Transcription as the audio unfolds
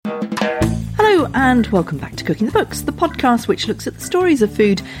Hello and welcome back to Cooking the Books, the podcast which looks at the stories of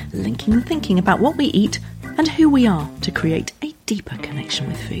food, linking the thinking about what we eat and who we are to create a deeper connection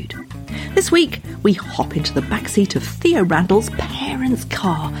with food. This week, we hop into the backseat of Theo Randall's parents'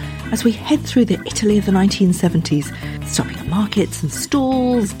 car as we head through the Italy of the 1970s, stopping at markets and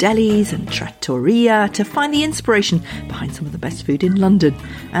stalls, delis and trattoria to find the inspiration behind some of the best food in London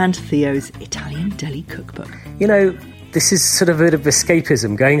and Theo's Italian deli cookbook. You know, this is sort of a bit of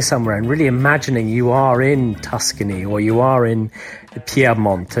escapism, going somewhere and really imagining you are in Tuscany or you are in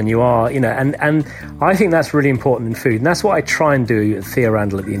Piedmont and you are, and I think that's really important in food. And that's what I try and do at Theo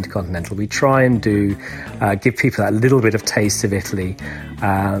Randall at the Intercontinental. We try and give people that little bit of taste of Italy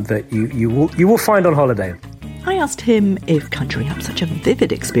that you will find on holiday. I asked him if conjuring up such a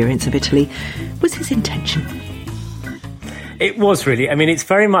vivid experience of Italy was his intention. It was really. I mean, it's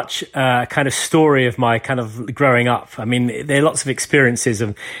very much a kind of story of my kind of growing up. I mean, there are lots of experiences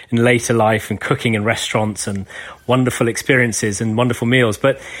in later life and cooking in restaurants and wonderful experiences and wonderful meals.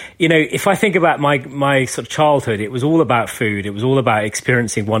 But, if I think about my sort of childhood, it was all about food. It was all about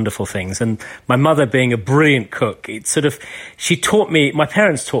experiencing wonderful things. And my mother being a brilliant cook, my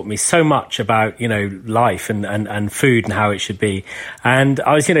parents taught me so much about, life and food and how it should be. And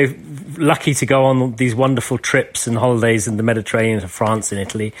I was, lucky to go on these wonderful trips and holidays in the Mediterranean to France and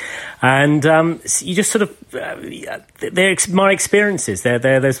Italy. And you just sort of, they're my experiences.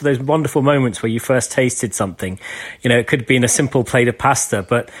 There's those wonderful moments where you first tasted something. It could be in a simple plate of pasta,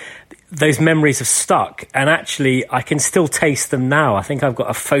 but those memories have stuck. And actually, I can still taste them now. I think I've got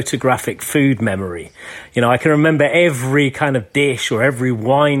a photographic food memory. I can remember every kind of dish or every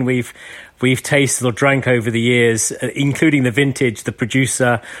wine we've tasted or drank over the years, including the vintage, the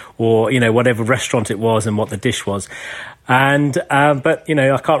producer, or, whatever restaurant it was and what the dish was. And, but,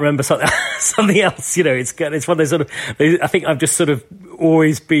 I can't remember something else, it's one of those sort of, I think I've just sort of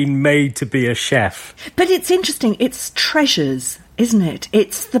always been made to be a chef. But it's interesting, it's treasures, isn't it?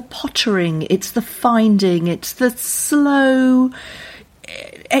 It's the pottering, it's the finding, it's the slow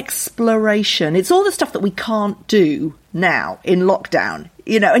exploration. It's all the stuff that we can't do now in lockdown,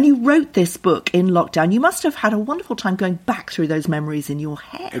 and you wrote this book in lockdown. You must have had a wonderful time going back through those memories in your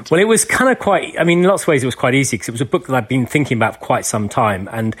head. Well, it was kind of in lots of ways it was quite easy because it was a book that I'd been thinking about for quite some time.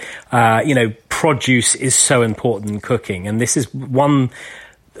 And, produce is so important in cooking. And this is one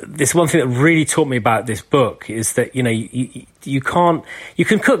thing that really taught me about this book is that, you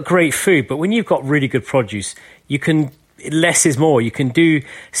can cook great food, but when you've got really good produce, less is more. You can do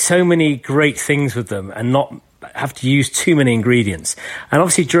so many great things with them and not have to use too many ingredients. And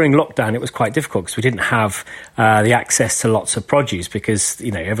obviously during lockdown, it was quite difficult because we didn't have the access to lots of produce because,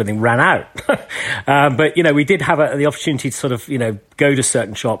 everything ran out. But, we did have the opportunity to sort of, go to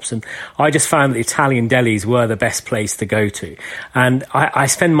certain shops. And I just found that Italian delis were the best place to go to. And I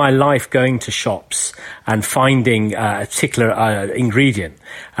spend my life going to shops and finding a particular ingredient.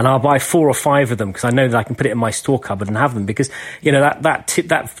 And I'll buy 4 or 5 of them because I know that I can put it in my store cupboard and have them because,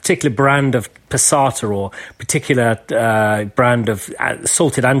 that particular brand of passata or particular brand of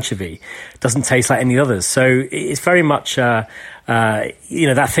salted anchovy doesn't taste like any others. So it's very much,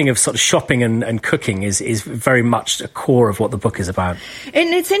 that thing of sort of shopping and cooking is very much a core of what the book is about. And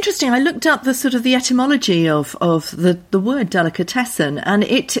it's interesting. I looked up the etymology of the word delicatessen, and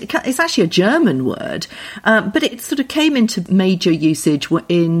it's actually a German word, but it sort of came into major usage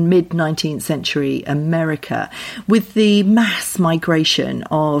in mid-19th century America with the mass migration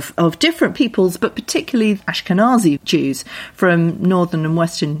of different peoples, but particularly Ashkenazi Jews from Northern and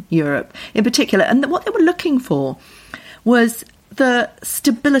Western Europe in particular. And what they were looking for was the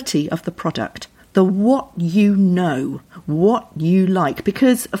stability of the product, what you like.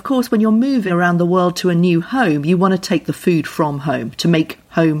 Because, of course, when you're moving around the world to a new home, you want to take the food from home to make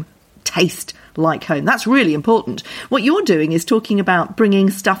home taste like home. That's really important. What you're doing is talking about bringing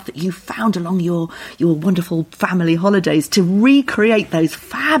stuff that you found along your wonderful family holidays to recreate those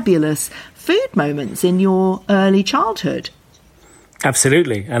fabulous food moments in your early childhood.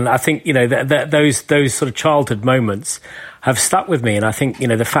 Absolutely. And I think, those sort of childhood moments have stuck with me. And I think,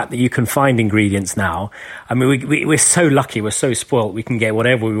 the fact that you can find ingredients now, I mean, we're so lucky, we're so spoilt, we can get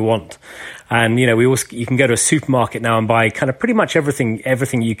whatever we want. And, you can go to a supermarket now and buy kind of pretty much everything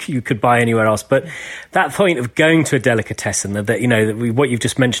you could buy anywhere else. But that point of going to a delicatessen, what you've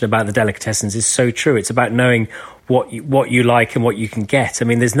just mentioned about the delicatessens is so true. It's about knowing what you like and what you can get. I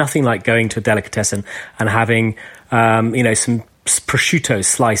mean, there's nothing like going to a delicatessen and having, some prosciutto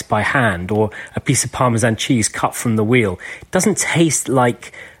sliced by hand or a piece of Parmesan cheese cut from the wheel. It doesn't taste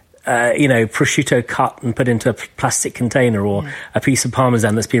like prosciutto cut and put into a plastic container, or a piece of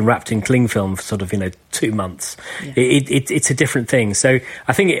Parmesan that's been wrapped in cling film for sort of, 2 months. Yeah. It's a different thing. So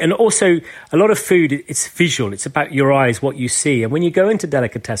I think, and also a lot of food, it's visual. It's about your eyes, what you see. And when you go into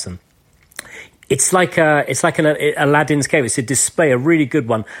delicatessen, it's like an Aladdin's cave. It's a display. A really good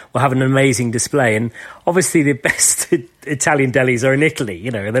one will have an amazing display. And obviously the best Italian delis are in Italy,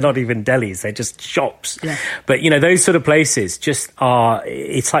 they're not even delis, they're just shops. Yeah. But, those sort of places just are,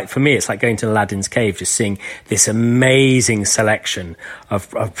 it's like, for me, it's like going to Aladdin's cave, just seeing this amazing selection of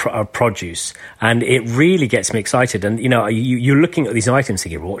produce. And it really gets me excited. And, you're looking at these items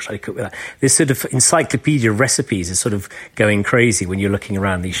thinking, what should I cook with that? This sort of encyclopedia of recipes is sort of going crazy when you're looking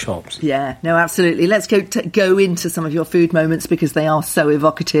around these shops. Yeah, no, absolutely. Let's go into some of your food moments because they are so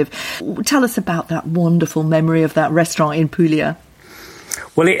evocative. Tell us about that wonderful memory of that restaurant in Puglia.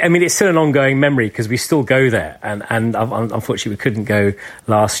 Well, it's still an ongoing memory because we still go there, and unfortunately we couldn't go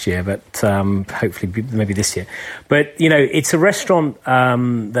last year, but hopefully maybe this year. But it's a restaurant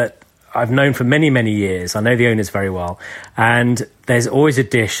that I've known for many, many years. I know the owners very well, and there's always a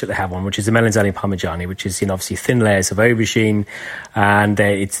dish that they have on, which is the melanzane parmigiani, which is obviously thin layers of aubergine, and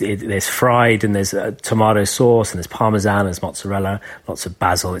there's fried, and there's tomato sauce, and there's parmesan, there's mozzarella, lots of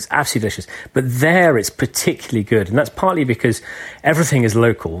basil. It's absolutely delicious. But there, it's particularly good, and that's partly because everything is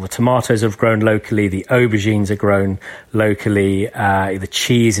local. The tomatoes are grown locally, the aubergines are grown locally, the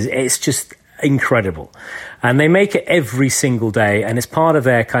cheese it's just incredible. And they make it every single day, and it's part of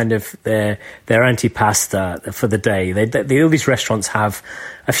their kind of their antipasta for the day. All these restaurants have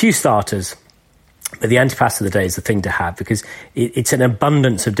a few starters, but the antipasta of the day is the thing to have because it's an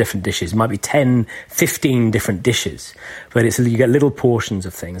abundance of different dishes. It might be 10, 15 different dishes, but you get little portions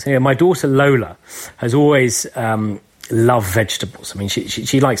of things. My daughter Lola has always love vegetables. I mean,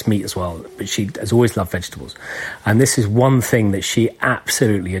 she likes meat as well, but she has always loved vegetables. And this is one thing that she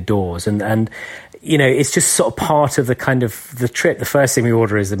absolutely adores. And it's just sort of part of the kind of the trip. The first thing we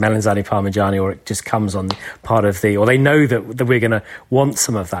order is the melanzane parmigiani, or it just comes on part of or they know that we're going to want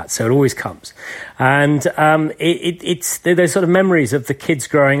some of that. So it always comes. And there's sort of memories of the kids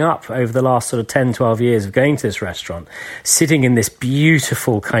growing up over the last sort of 10, 12 years of going to this restaurant, sitting in this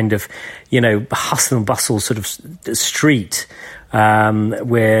beautiful kind of, hustle and bustle sort of street,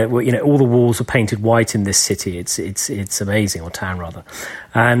 where all the walls are painted white in this city. It's amazing, or town rather.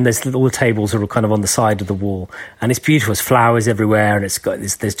 And all the tables are kind of on the side of the wall, and it's beautiful. There's flowers everywhere, and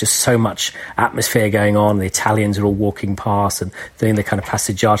there's just so much atmosphere going on. The Italians are all walking past and doing the kind of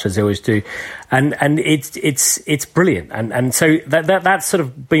passeggiata as they always do, and it's brilliant. And so that's sort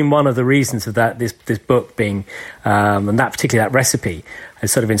of been one of the reasons of that this book being and that particularly that recipe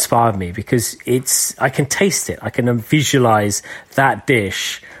has sort of inspired me, because I can taste it. I can visualize that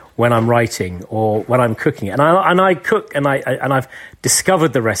dish when I'm writing or when I'm cooking it. And I cook, and I've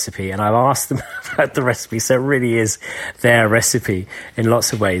discovered the recipe, and I've asked them about the recipe. So it really is their recipe in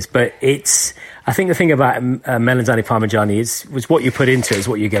lots of ways. But I think the thing about melanzane parmigiani was what you put into it is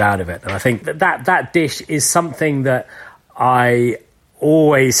what you get out of it. And I think that dish is something that I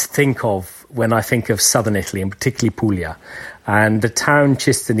always think of when I think of southern Italy, and particularly Puglia. And the town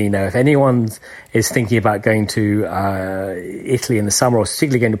Cisternino, if anyone is thinking about going to Italy in the summer, or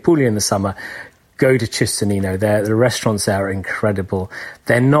particularly going to Puglia in the summer, go to Cisternino. The restaurants there are incredible.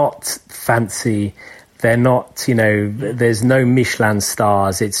 They're not fancy. They're not, there's no Michelin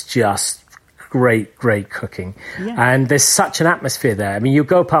stars. It's just great cooking. Yeah. And there's such an atmosphere there. I mean, you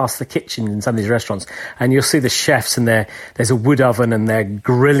go past the kitchen in some of these restaurants and you'll see the chefs, and there's a wood oven, and they're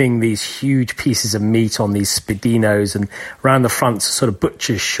grilling these huge pieces of meat on these spiedinos, and around the front's a sort of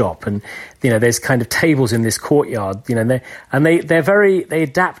butcher's shop, and there's kind of tables in this courtyard, they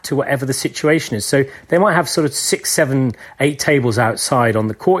adapt to whatever the situation is. So they might have sort of 6, 7, 8 tables outside on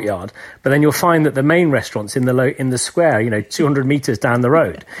the courtyard, but then you'll find that the main restaurant's in the square, 200 meters down the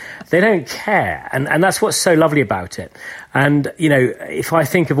road. They don't care, and that's what's so lovely about it. And if I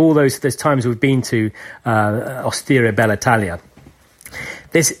think of all those times we've been to Osteria Bell'Italia,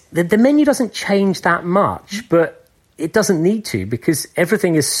 the menu doesn't change that much, but it doesn't need to, because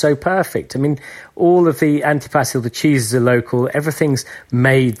everything is so perfect. I mean, all of the antipasti, the cheeses are local, everything's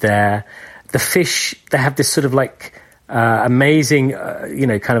made there. The fish, they have this sort of like amazing,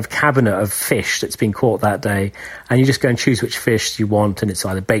 kind of cabinet of fish that's been caught that day, and you just go and choose which fish you want, and it's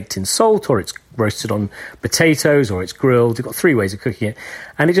either baked in salt, or it's roasted on potatoes, or it's grilled. You've got 3 ways of cooking it,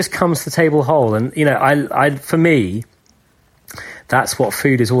 and it just comes to the table whole. And for me, that's what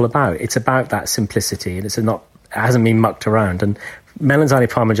food is all about. It's about that simplicity, and it hasn't been mucked around. And melanzane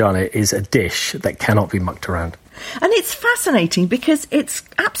parmigiani is a dish that cannot be mucked around. And it's fascinating because it's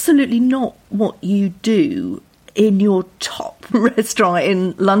absolutely not what you do in your top restaurant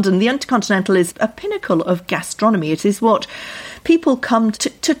in London. The Intercontinental is a pinnacle of gastronomy. It is what people come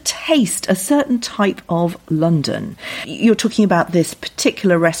to taste, a certain type of London. You're talking about this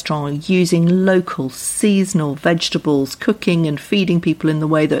particular restaurant using local seasonal vegetables, cooking and feeding people in the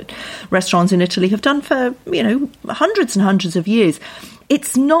way that restaurants in Italy have done for, hundreds and hundreds of years.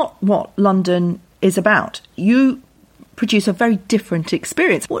 It's not what London is about. You produce a very different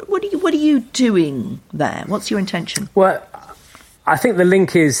experience. What are you doing there? What's your intention? Well, I think the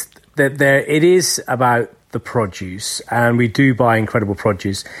link is that it is about the produce, and we do buy incredible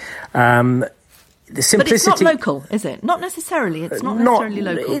produce. The simplicity, but it's not local, is it? Not necessarily. It's not necessarily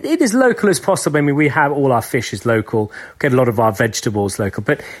local. It is local as possible. I mean, we have all our fish is local, get a lot of our vegetables local,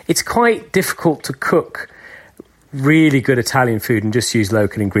 but it's quite difficult to cook really good Italian food and just use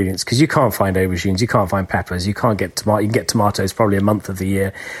local ingredients, because you can't find aubergines, you can't find peppers, you can't get tomato. You can get tomatoes probably a month of the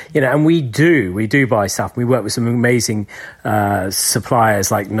year, and we do buy stuff. We work with some amazing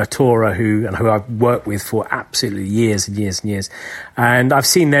suppliers like Natura, who I've worked with for absolutely years and years and years, and I've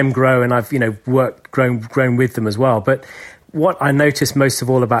seen them grow, and I've grown with them as well. But what I notice most of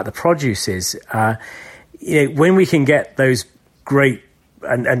all about the produce is when we can get those great.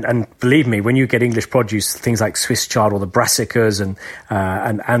 And believe me, when you get English produce, things like Swiss chard or the brassicas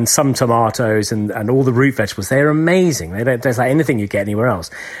and some tomatoes and all the root vegetables, they're amazing. There's like anything you get anywhere else.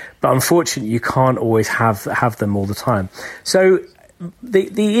 But unfortunately, you can't always have them all the time. So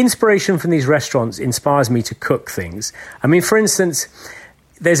the inspiration from these restaurants inspires me to cook things. I mean, for instance,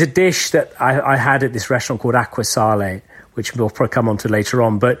 there's a dish that I had at this restaurant called Acqua Sale, which we'll probably come on to later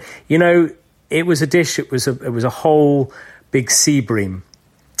on. But, it was a dish, it was a whole big sea bream,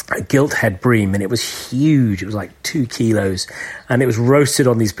 a gilt head bream, and it was huge. It was like 2 kilos, and it was roasted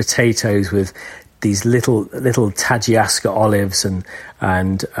on these potatoes with these little Taggiasca olives and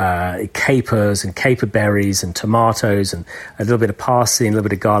capers and caper berries and tomatoes and a little bit of parsley and a little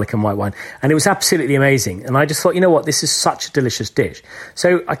bit of garlic and white wine. And it was absolutely amazing. And I just thought, this is such a delicious dish.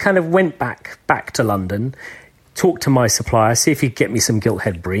 So I kind of went back to London, talked to my supplier, see if he'd get me some gilt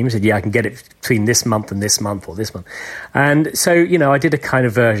head bream. Said, I can get it between this month and this month or this month. And so, I did a kind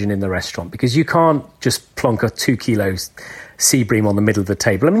of version in the restaurant, because you can't just plonk a 2 kilos sea bream on the middle of the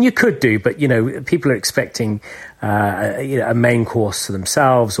table. I mean, you could do, but, people are expecting, a main course for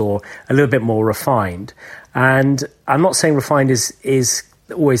themselves or a little bit more refined. And I'm not saying refined is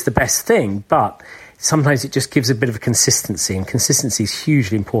always the best thing, but sometimes it just gives a bit of a consistency, and consistency is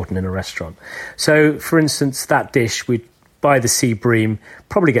hugely important in a restaurant. So, for instance, that dish, we'd buy the sea bream,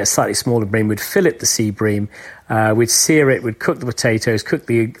 probably get a slightly smaller bream, we'd fillet the sea bream, we'd sear it, we'd cook the potatoes, cook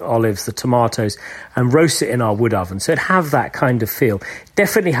the olives, the tomatoes, and roast it in our wood oven. So it'd have that kind of feel.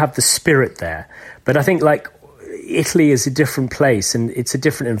 Definitely have the spirit there. But I think, Italy is a different place, and it's a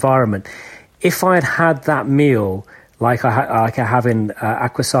different environment. If I had that meal, like I have in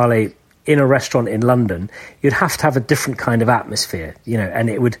Acqua Sale, in a restaurant in London, you'd have to have a different kind of atmosphere, and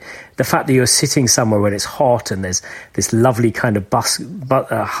the fact that you're sitting somewhere where it's hot and there's this lovely kind of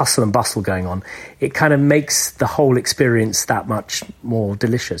hustle and bustle going on, it kind of makes the whole experience that much more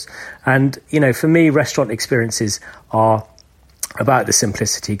delicious. And, for me, restaurant experiences are about the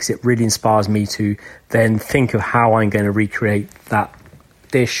simplicity, because it really inspires me to then think of how I'm going to recreate that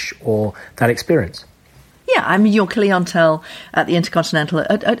dish or that experience. Yeah, I mean, your clientele at the Intercontinental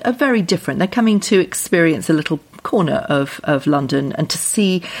are very different. They're coming to experience a little corner of London and to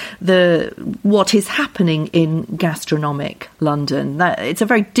see what is happening in gastronomic London. It's a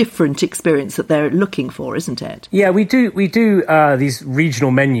very different experience that they're looking for, isn't it? Yeah, we do these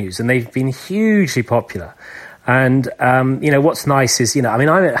regional menus, and they've been hugely popular. And, what's nice is, I'm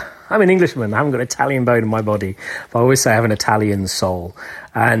an Englishman. I haven't got an Italian bone in my body, but I always say I have an Italian soul.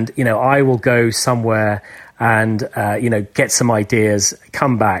 And, I will go somewhere and, get some ideas,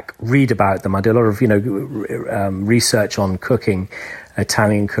 come back, read about them. I do a lot of, research on cooking,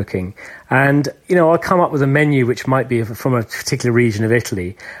 Italian cooking. And, I'll come up with a menu which might be from a particular region of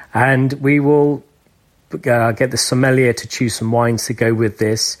Italy. And we will get the sommelier to choose some wines to go with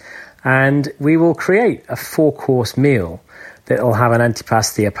this. And we will create a 4-course meal that will have an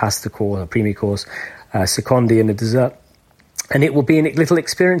antipasti, a pasta course, a primi course, secondi, and a dessert. And it will be a little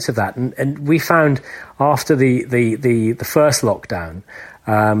experience of that. And we found after the first lockdown,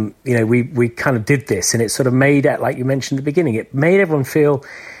 we kind of did this, and it sort of made it, like you mentioned at the beginning, it made everyone feel,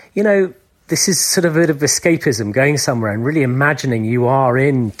 this is sort of a bit of escapism, going somewhere and really imagining you are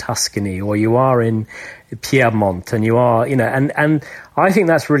in Tuscany or you are in Piedmont, and you are, and I think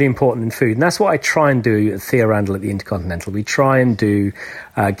that's really important in food. And that's what I try and do at Thea Randall at the Intercontinental. We try and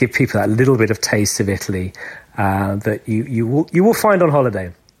give people that little bit of taste of Italy that you will find on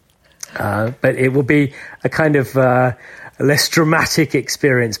holiday. But it will be a kind of less dramatic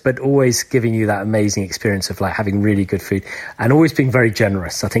experience, but always giving you that amazing experience of like having really good food and always being very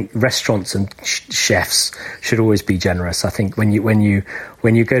generous. I think restaurants and chefs should always be generous. I think when you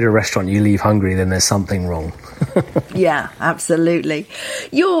go to a restaurant, you leave hungry, then there's something wrong. Yeah, absolutely.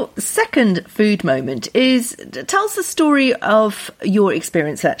 Your second food moment tells the story of your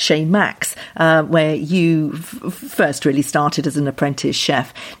experience at Chez Max, where you first really started as an apprentice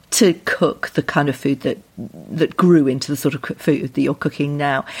chef to cook the kind of food that grew into the sort of food that you're cooking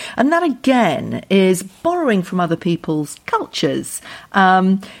now. And that, again, is borrowing from other people's cultures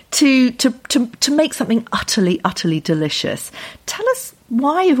to make something utterly, utterly delicious. Tell us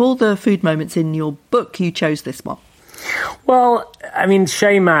why, of all the food moments in your book, you chose this one. Well, I mean,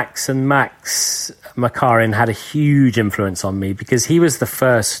 Chez Max and Max Makarin had a huge influence on me because he was the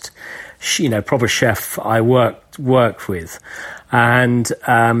first, proper chef I worked with. And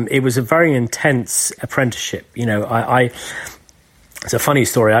it was a very intense apprenticeship. It's a funny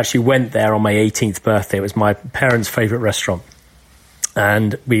story. I actually went there on my 18th birthday. It was my parents' favourite restaurant.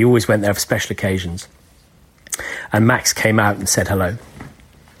 And we always went there for special occasions. And Max came out and said hello.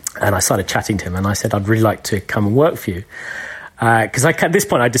 And I started chatting to him. And I said, I'd really like to come and work for you. Because at this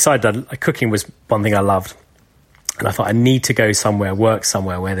point, I decided that cooking was one thing I loved. And I thought I need to go somewhere, work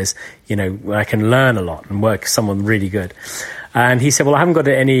somewhere where there's, where I can learn a lot and work someone really good. And he said, well, I haven't got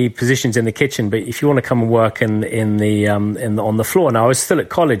any positions in the kitchen, but if you want to come and work on the floor. Now, I was still at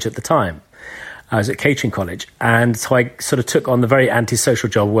college at the time. I was at catering college. And so I sort of took on the very antisocial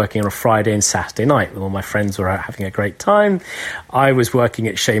job working on a Friday and Saturday night when all my friends were out having a great time. I was working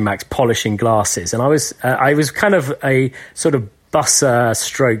at Chez Max polishing glasses. And I was kind of a sort of busser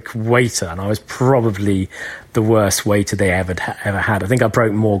stroke waiter, and I was probably the worst waiter they ever had. I think I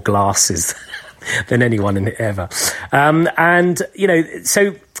broke more glasses than anyone ever.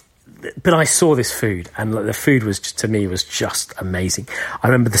 But I saw this food, and the food was just amazing. I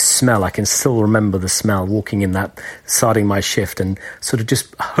remember the smell. I can still remember the smell walking in that, starting my shift and sort of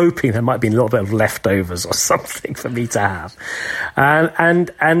just hoping there might be a little bit of leftovers or something for me to have.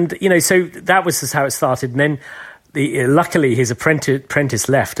 So that was just how it started. And then luckily his apprentice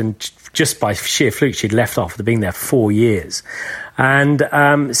left, and just by sheer fluke, she'd left after being there 4 years. And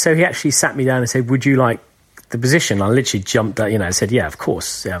so he actually sat me down and said, would you like the position? I literally jumped out, I said, yeah, of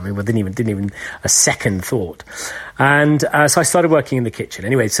course. Yeah, I mean, didn't even a second thought. And so I started working in the kitchen.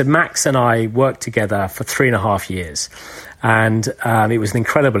 Anyway, so Max and I worked together for 3.5 years. And it was an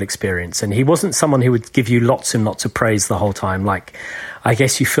incredible experience. And he wasn't someone who would give you lots and lots of praise the whole time. Like, I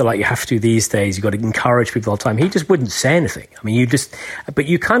guess you feel like you have to these days. You've got to encourage people all the time. He just wouldn't say anything. I mean, but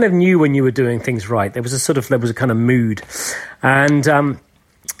you kind of knew when you were doing things right. There was a kind of mood. And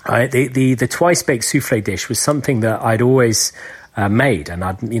the twice-baked souffle dish was something that I'd always made, and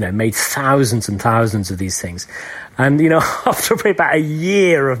I'd made thousands and thousands of these things. And after about a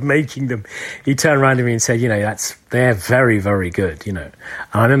year of making them, he turned around to me and said, they're very, very good. And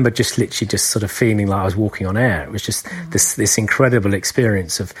I remember just literally just sort of feeling like I was walking on air. It was just this incredible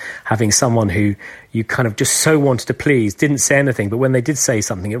experience of having someone who you kind of just so wanted to please, didn't say anything, but when they did say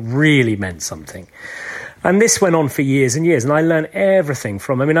something, it really meant something. And this went on for years and years, and I learned everything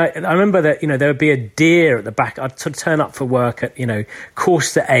from. I mean, I remember that there would be a deer at the back. I'd sort of turn up for work at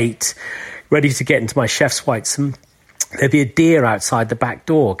 8:15, ready to get into my chef's whites, and there'd be a deer outside the back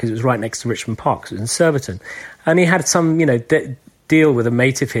door because it was right next to Richmond Park. So it was in Surbiton, and he had some deal with a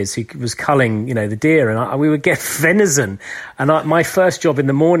mate of his who was culling the deer, and we would get venison. And my first job in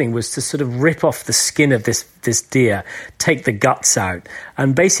the morning was to sort of rip off the skin of this deer, take the guts out,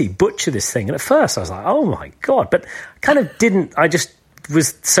 and basically butcher this thing. And at first I was like, oh my God, but kind of didn't. I just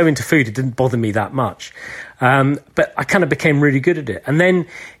was so into food, it didn't bother me that much. But I kind of became really good at it. And then,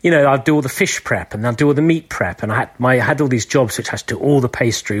 I'd do all the fish prep, and I'd do all the meat prep, and I had all these jobs which had to do all the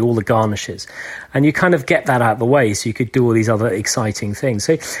pastry, all the garnishes. And you kind of get that out of the way so you could do all these other exciting things.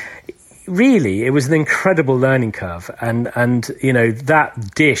 So really, it was an incredible learning curve. And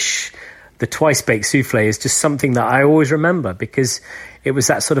that dish, the twice-baked souffle, is just something that I always remember because it was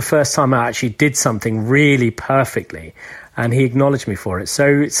that sort of first time I actually did something really perfectly. And he acknowledged me for it. So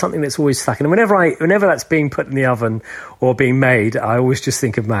it's something that's always stuck. And whenever that's being put in the oven or being made, I always just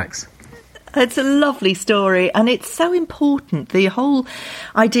think of Max. It's a lovely story, and it's so important. The whole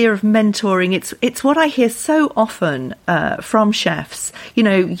idea of mentoring, it's what I hear so often from chefs,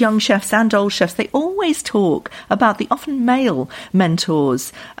 young chefs and old chefs. They always talk about the often male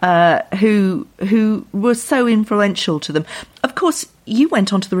mentors who were so influential to them. Of course, you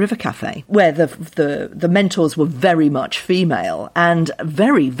went on to the River Cafe, where the mentors were very much female and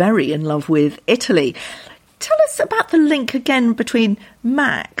very, very in love with Italy. tell us about the link again between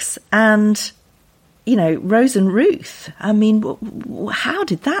Max and, Rose and Ruth. I mean, how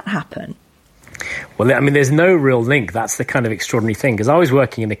did that happen? Well, I mean, there's no real link. That's the kind of extraordinary thing, because I was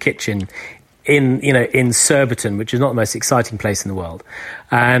working in the kitchen in Surbiton, which is not the most exciting place in the world.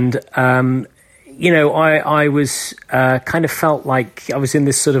 And, I was kind of felt like I was in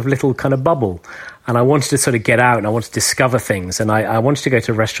this sort of little kind of bubble, and I wanted to sort of get out and I wanted to discover things. And I wanted to go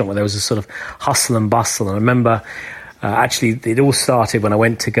to a restaurant where there was a sort of hustle and bustle. And I remember actually it all started when I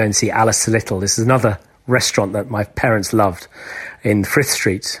went to go and see Alistair Little. This is another restaurant that my parents loved in Frith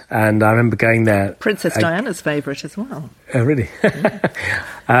Street, and I remember going there. Princess Diana's favourite as well. Oh, really? Yeah.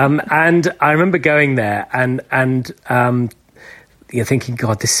 And I remember going there and you're thinking,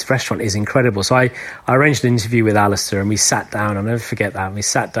 God, this restaurant is incredible. So I arranged an interview with Alistair, and we sat down. I'll never forget that. We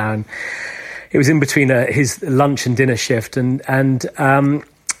sat down. It was in between his lunch and dinner shift, and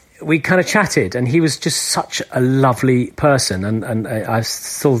we kind of chatted, and he was just such a lovely person, and I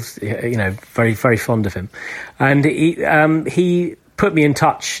still, very, very fond of him. And he put me in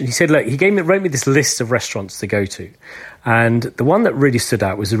touch, and he said, look, wrote me this list of restaurants to go to. And the one that really stood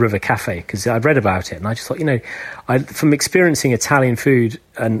out was the River Cafe, because I'd read about it, and I just thought, from experiencing Italian food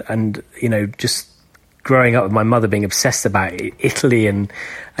and just growing up with my mother being obsessed about Italy and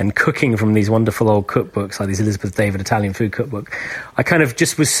cooking from these wonderful old cookbooks, like these Elizabeth David Italian food cookbook, I kind of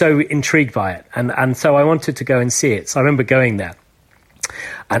just was so intrigued by it. And so I wanted to go and see it. So I remember going there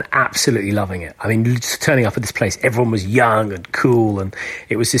and absolutely loving it. I mean, just turning up at this place, everyone was young and cool, and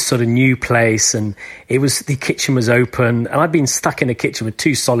it was this sort of new place, and the kitchen was open, and I'd been stuck in a kitchen with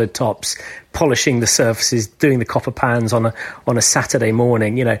two solid tops, polishing the surfaces, doing the copper pans on a Saturday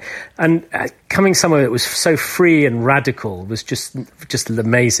morning, and coming somewhere that was so free and radical was just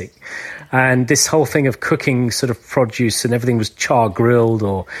amazing. And this whole thing of cooking sort of produce, and everything was char grilled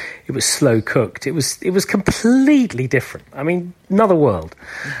or it was slow cooked. It was completely different. I mean, another world.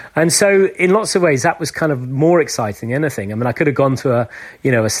 And so in lots of ways, that was kind of more exciting than anything. I mean, I could have gone to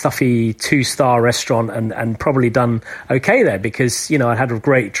a stuffy 2-star restaurant and probably done okay there, because, I had a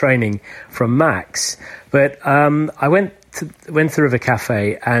great training from Max. But I went to the River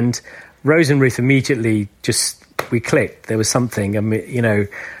Cafe, and Rose and Ruth immediately we clicked. There was something, and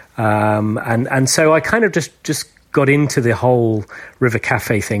so I kind of just got into the whole River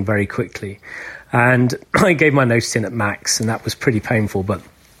Cafe thing very quickly. And I gave my notice in at Max, and that was pretty painful, but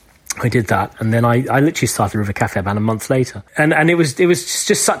I did that. And then I literally started River Cafe about a month later. And it was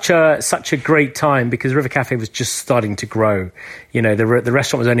just such a great time, because River Cafe was just starting to grow. The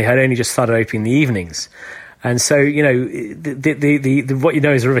restaurant had only just started opening in the evenings. And so, the what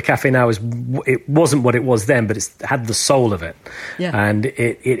is River Cafe now it wasn't what it was then, but it had the soul of it. Yeah. And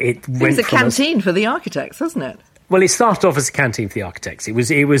it went. It was a canteen for the architects, wasn't it? Well, it started off as a canteen for the architects. It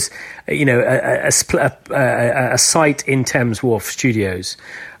was a site in Thames Wharf Studios,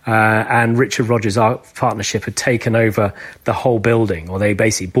 and Richard Rogers' art partnership had taken over the whole building, or they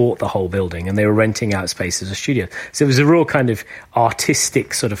basically bought the whole building, and they were renting out space as a studio. So it was a real kind of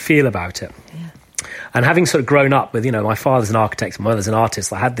artistic sort of feel about it. Yeah. And having sort of grown up with, my father's an architect, my mother's an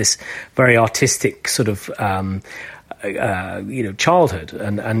artist, I had this very artistic sort of childhood,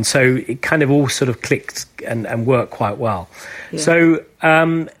 and so it kind of all sort of clicked and worked quite well. Yeah. So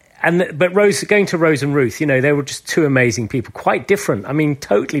but going to Rose and Ruth, they were just two amazing people, quite different. I mean,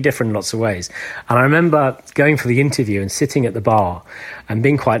 totally different in lots of ways. And I remember going for the interview and sitting at the bar and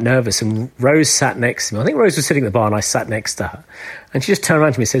being quite nervous, and Rose sat next to me. I think Rose was sitting at the bar and I sat next to her, and she just turned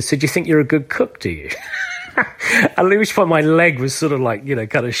around to me and said, "So do you think you're a good cook, do you?" At which point my leg was sort of like,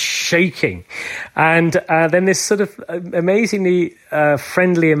 kind of shaking. And then this sort of amazingly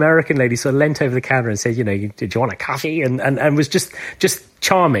friendly American lady sort of leant over the counter and said, "Did you want a coffee?" And was just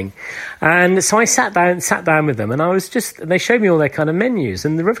charming. And so I sat down with them, and they showed me all their kind of menus.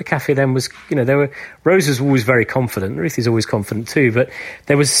 And the River Cafe then was, Rose was always very confident. Ruth is always confident too, but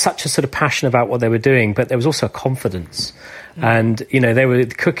there was such a sort of passion about what they were doing, but there was also a confidence. And, they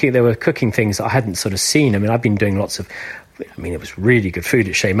were cooking things that I hadn't sort of seen. I mean, I've been doing it was really good food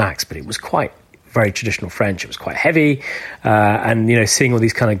at Chez Max, but it was quite very traditional French. It was quite heavy. And, seeing all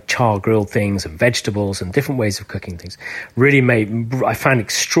these kind of char grilled things and vegetables and different ways of cooking things I found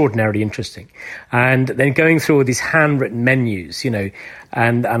extraordinarily interesting. And then going through all these handwritten menus,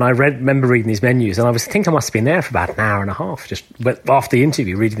 and I remember reading these menus, and I think I must have been there for about an hour and a half, just after the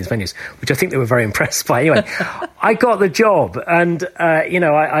interview, reading these menus, which I think they were very impressed by. Anyway, I got the job, and, I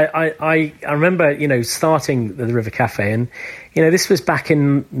remember, starting the River Cafe, and, this was back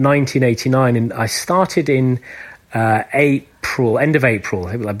in 1989, and I started in end of April,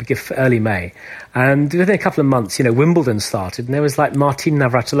 like early May. And within a couple of months, Wimbledon started, and there was like Martina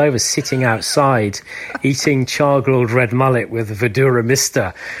Navratilova sitting outside eating char-grilled red mullet with verdura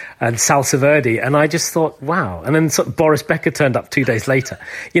mista and salsa verde. And I just thought, wow. And then sort of Boris Becker turned up 2 days later.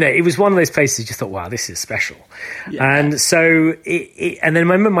 It was one of those places you just thought, wow, this is special. Yeah. And so, and then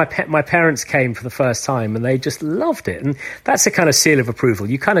I remember my parents came for the first time, and they just loved it. And that's a kind of seal of approval.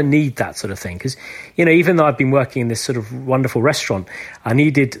 You kind of need that sort of thing. Because, even though I've been working in this sort of wonderful restaurant, I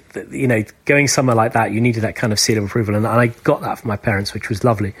needed, going somewhere like that, you needed that kind of seal of approval. And I got that from my parents, which was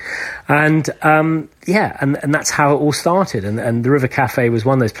lovely. And, and that's how it all started. And the River Cafe was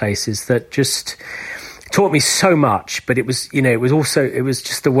one of those places that just taught me so much, but it was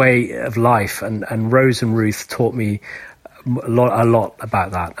just a way of life. And Rose and Ruth taught me a lot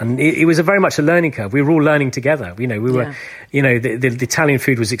about that. And it was very much a learning curve. We were all learning together. We were, the Italian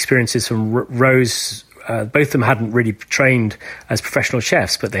food was experiences from Rose. Both of them hadn't really trained as professional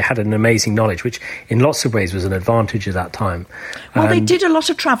chefs, but they had an amazing knowledge, which in lots of ways was an advantage at that time. Well, they did a lot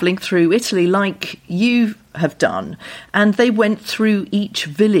of travelling through Italy, like you have done, and they went through each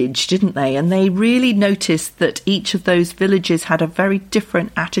village, didn't they? And they really noticed that each of those villages had a very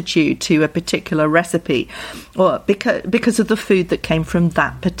different attitude to a particular recipe, or because of the food that came from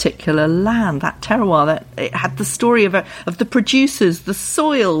that particular land, that terroir. That it had the story of the producers, the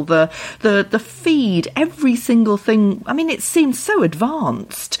soil, the feed, every single thing. I mean, it seemed so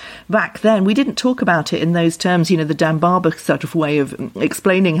advanced back then. We didn't talk about it in those terms, the Dan Barber sort of way of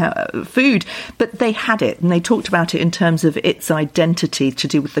explaining food, but they had it. And they talked about it in terms of its identity to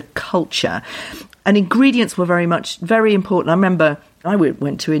do with the culture. And ingredients were very important. I remember I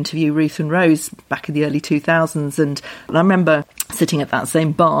went to interview Ruth and Rose back in the early 2000s, and I remember sitting at that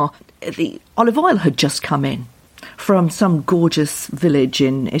same bar. The olive oil had just come in from some gorgeous village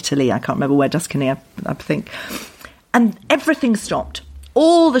in Italy. I can't remember where, Tuscany, I think. And everything stopped.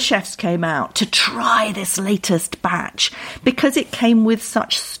 All the chefs came out to try this latest batch because it came with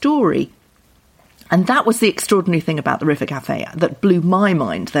such story. And that was the extraordinary thing about the River Cafe that blew my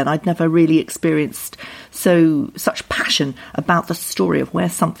mind then. I'd never really experienced such passion about the story of where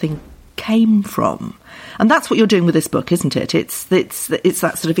something came from. And that's what you're doing with this book, isn't it? It's that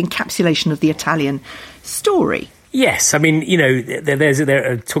sort of encapsulation of the Italian story. Yes, I mean,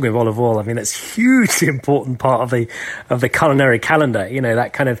 they're talking of olive oil. I mean, that's a hugely important part of the culinary calendar.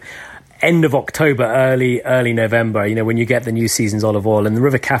 That kind of end of October, early November, when you get the new season's olive oil. And the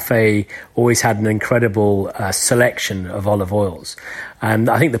River Cafe always had an incredible selection of olive oils. And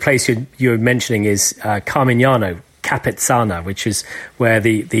I think the place you're mentioning is Carmignano, Capezzana, which is where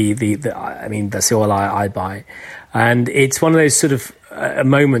that's the oil I buy. And it's one of those sort of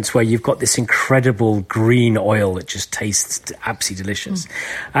moments where you've got this incredible green oil that just tastes absolutely delicious.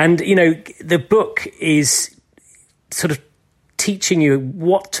 And, the book is sort of teaching you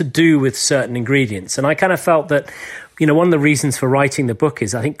what to do with certain ingredients. And I kind of felt that, one of the reasons for writing the book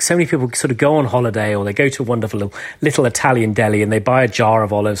is I think so many people sort of go on holiday, or they go to a wonderful little Italian deli and they buy a jar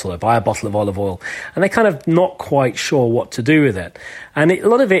of olives, or they buy a bottle of olive oil, and they're kind of not quite sure what to do with it. And a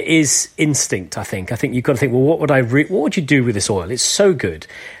lot of it is instinct, I think. I think you've got to think, well, what would you do with this oil? It's so good.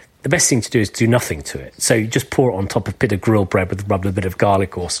 The best thing to do is do nothing to it. So you just pour it on top of a bit of grilled bread with a bit of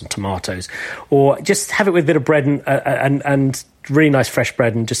garlic or some tomatoes, or just have it with a bit of bread and really nice fresh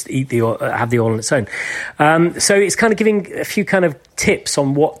bread, and just eat the oil, have the oil on its own. So it's kind of giving a few kind of tips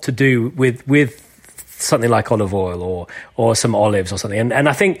on what to do with something like olive oil or some olives or something. And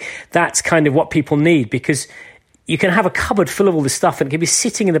I think that's kind of what people need, because you can have a cupboard full of all this stuff and it can be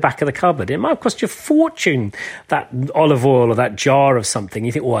sitting in the back of the cupboard. It might cost you a fortune, that olive oil or that jar of something.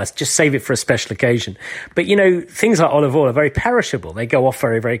 You think, well, just save it for a special occasion. But, things like olive oil are very perishable. They go off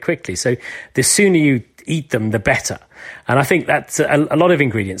very, very quickly. So the sooner you eat them, the better. And I think that's a lot of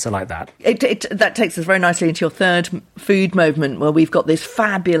ingredients are like that. That takes us very nicely into your third food movement, where we've got this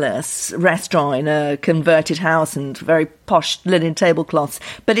fabulous restaurant in a converted house and very posh linen tablecloths.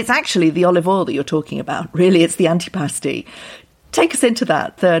 But it's actually the olive oil that you're talking about. Really, it's the antipasti. Take us into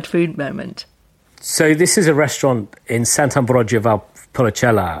that third food moment. So this is a restaurant in Sant'Ambrogio Val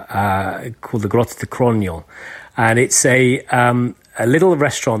Porcella called the Grotta di Crogno. And it's a little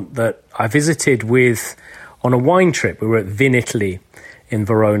restaurant that I visited on a wine trip. We were at Vin Italy in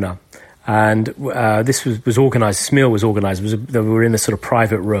Verona, and this meal was organised. We were in this sort of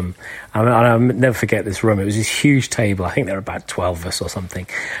private room, and I'll never forget this room. It was this huge table. I think there were about 12 of us or something,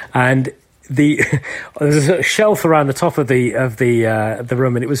 and there's a shelf around the top of the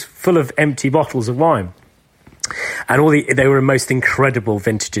room, and it was full of empty bottles of wine, and they were most incredible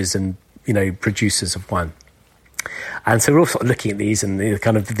vintages and producers of wine. And so we're all sort of looking at these, and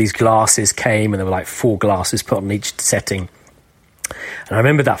kind of these glasses came, and there were like 4 glasses put on each setting. And I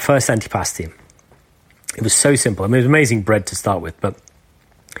remember that first antipasti. It was so simple. I mean, it was amazing bread to start with, but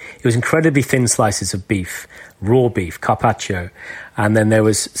it was incredibly thin slices of beef, raw beef, carpaccio, and then there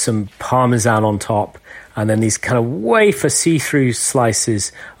was some parmesan on top, and then these kind of wafer see-through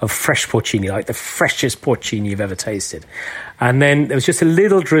slices of fresh porcini, like the freshest porcini you've ever tasted. And then there was just a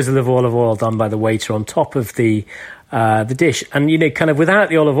little drizzle of olive oil done by the waiter on top of the dish. And, you know, kind of without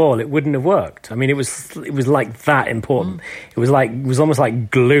the olive oil, it wouldn't have worked. I mean, it was like that important. It was almost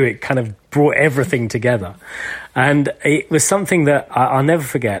like glue. It kind of brought everything together. And it was something that I'll never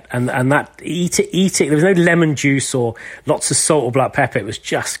forget. And that eat it. There was no lemon juice or lots of salt or black pepper. It was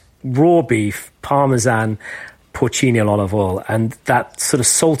just raw beef, parmesan, porcini and olive oil, and that sort of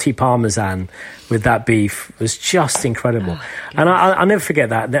salty parmesan with that beef was just incredible. And I'll never forget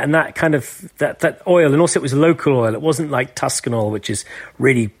that. And that kind of that oil, and also it was local oil. It wasn't like Tuscan oil, which is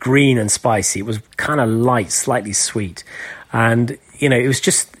really green and spicy. It was kind of light, slightly sweet, and you know, it was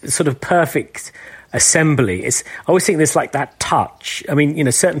just sort of perfect assembly. I always think there's like that touch. I mean, you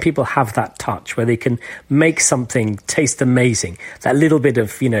know, certain people have that touch where they can make something taste amazing. That little bit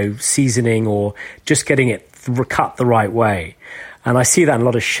of, you know, seasoning or just getting it cut the right way. And I see that in a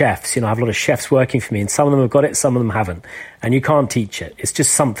lot of chefs. You know, I have a lot of chefs working for me, and some of them have got it, some of them haven't. And you can't teach it. It's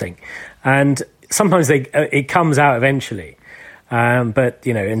just something. And sometimes it comes out eventually. But,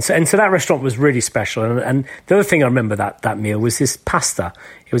 you know, and so that restaurant was really special. And the other thing I remember that meal was this pasta.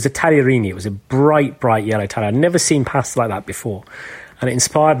 It was a tagliarini. It was a bright yellow tagliarini. I'd never seen pasta like that before. And it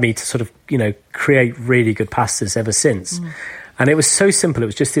inspired me to sort of, you know, create really good pastas ever since. And it was so simple. It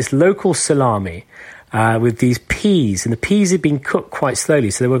was just this local salami with these peas. And the peas had been cooked quite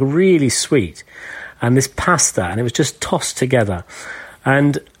slowly, so they were really sweet. And this pasta, and it was just tossed together.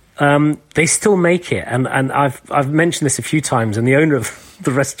 And they still make it, and I've mentioned this a few times, and the owner of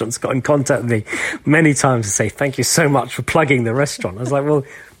the restaurant's got in contact with me many times to say thank you so much for plugging the restaurant. I was like, well,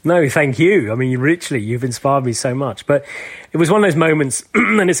 no, thank you. I mean, you've inspired me so much. But it was one of those moments,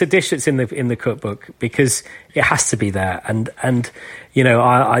 and it's a dish that's in the cookbook because it has to be there. And you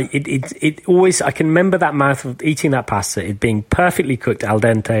know, it always, I can remember that mouth of eating that pasta, it being perfectly cooked al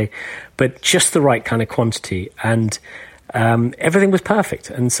dente, but just the right kind of quantity, and everything was perfect.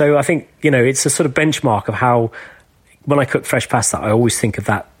 And so I think, you know, it's a sort of benchmark of how, when I cook fresh pasta, I always think of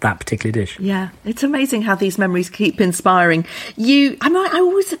that particular dish. Yeah, it's amazing how these memories keep inspiring. I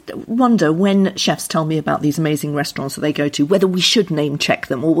always wonder when chefs tell me about these amazing restaurants that they go to, whether we should name check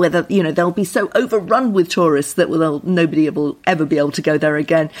them or whether, you know, they'll be so overrun with tourists that nobody will ever be able to go there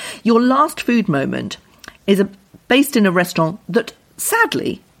again. Your last food moment is based in a restaurant that,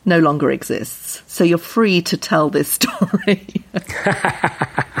 sadly, no longer exists. So you're free to tell this story.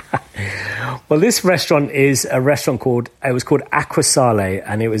 Well, this restaurant is a restaurant called Acquasale,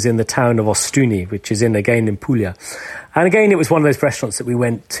 and it was in the town of Ostuni, which is again in Puglia. And again, it was one of those restaurants that we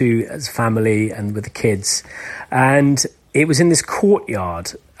went to as a family and with the kids. And it was in this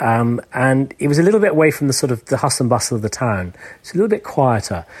courtyard, and it was a little bit away from the sort of the hustle and bustle of the town. It's a little bit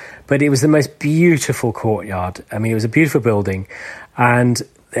quieter, but it was the most beautiful courtyard. I mean, it was a beautiful building, and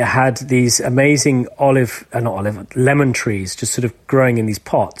it had these amazing lemon trees just sort of growing in these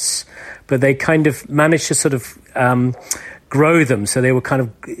pots, but they kind of managed to sort of grow them. So they were kind of,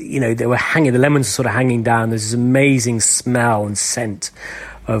 you know, the lemons were sort of hanging down. There's this amazing smell and scent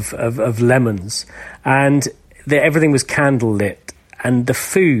of lemons. And everything was candle lit. And the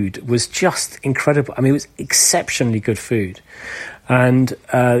food was just incredible. I mean, it was exceptionally good food. And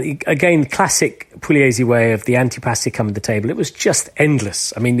again, classic Pugliese way of the antipasti coming to the table. It was just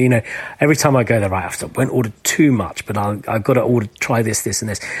endless. I mean, you know, every time I go there, right, I won't order too much, but I've got to try this, and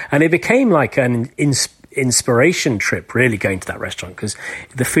this. And it became like an inspiration trip, really, going to that restaurant, because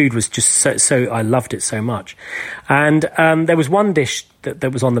the food was just so I loved it so much. And there was one dish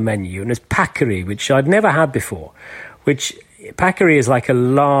that was on the menu, and it's paccheri, which I'd never had before, which paccheri is like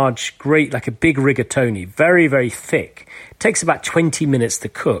like a big rigatoni, very, very thick. It takes about 20 minutes to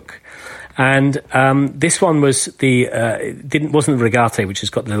cook. And this one was wasn't the rigate, which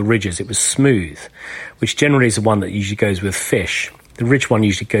has got little ridges. It was smooth, which generally is the one that usually goes with fish. The ridge one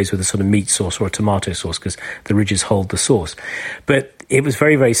usually goes with a sort of meat sauce or a tomato sauce because the ridges hold the sauce. But it was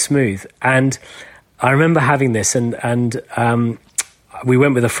very, very smooth. And I remember having this, and we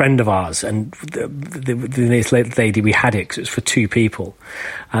went with a friend of ours, and this lady, we had it because it was for two people.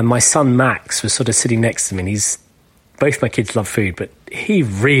 And my son Max was sort of sitting next to me, and both my kids love food, but he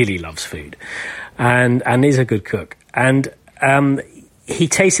really loves food, and is a good cook. And he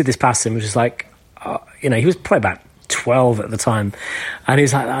tasted this pasta and was just like, you know, he was probably about 12 at the time, and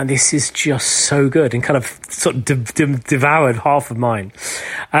he's like, this is just so good, and kind of sort of devoured half of mine.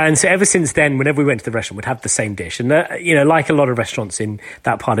 And so ever since then, whenever we went to the restaurant, we'd have the same dish. And, like a lot of restaurants in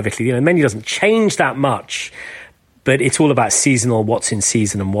that part of Italy, the menu doesn't change that much, but it's all about seasonal, what's in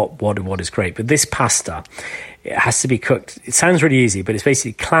season and what is great. But this pasta, it has to be cooked. It sounds really easy, but it's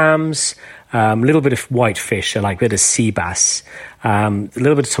basically clams, a little bit of white fish, so like a bit of sea bass, a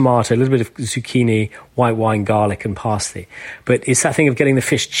little bit of tomato, a little bit of zucchini, white wine, garlic and parsley. But it's that thing of getting the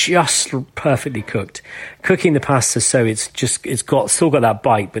fish just perfectly cooked. Cooking the pasta so it's still got that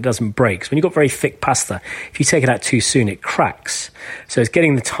bite, but it doesn't break. So when you've got very thick pasta, if you take it out too soon, it cracks. So it's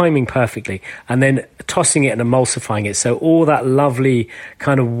getting the timing perfectly and then tossing it and emulsifying it. So all that lovely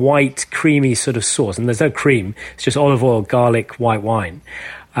kind of white, creamy sort of sauce, and there's no cream, it's just olive oil, garlic, white wine.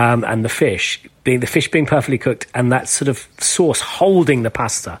 And the fish being perfectly cooked, and that sort of sauce holding the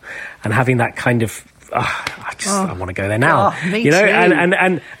pasta, and having that kind of I want to go there now. Me too.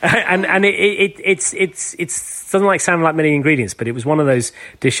 And it doesn't sound like many ingredients, but it was one of those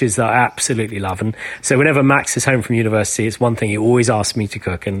dishes that I absolutely love. And so whenever Max is home from university, it's one thing he always asks me to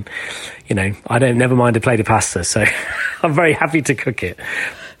cook, and I never mind a plate of pasta, so I'm very happy to cook it.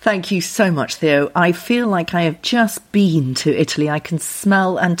 Thank you so much, Theo. I feel like I have just been to Italy. I can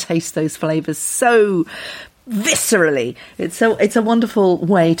smell and taste those flavours so viscerally. It's a wonderful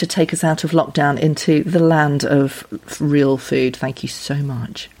way to take us out of lockdown into the land of real food. Thank you so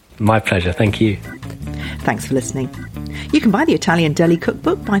much. My pleasure. Thank you. Thanks for listening. You can buy the Italian Deli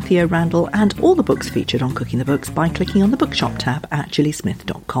Cookbook by Theo Randall and all the books featured on Cooking the Books by clicking on the bookshop tab at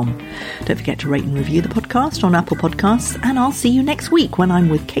gillysmith.com. Don't forget to rate and review the podcast on Apple Podcasts, and I'll see you next week when I'm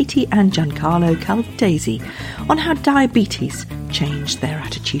with Katie and Giancarlo Caldesi on how diabetes changed their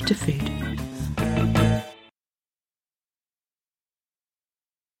attitude to food.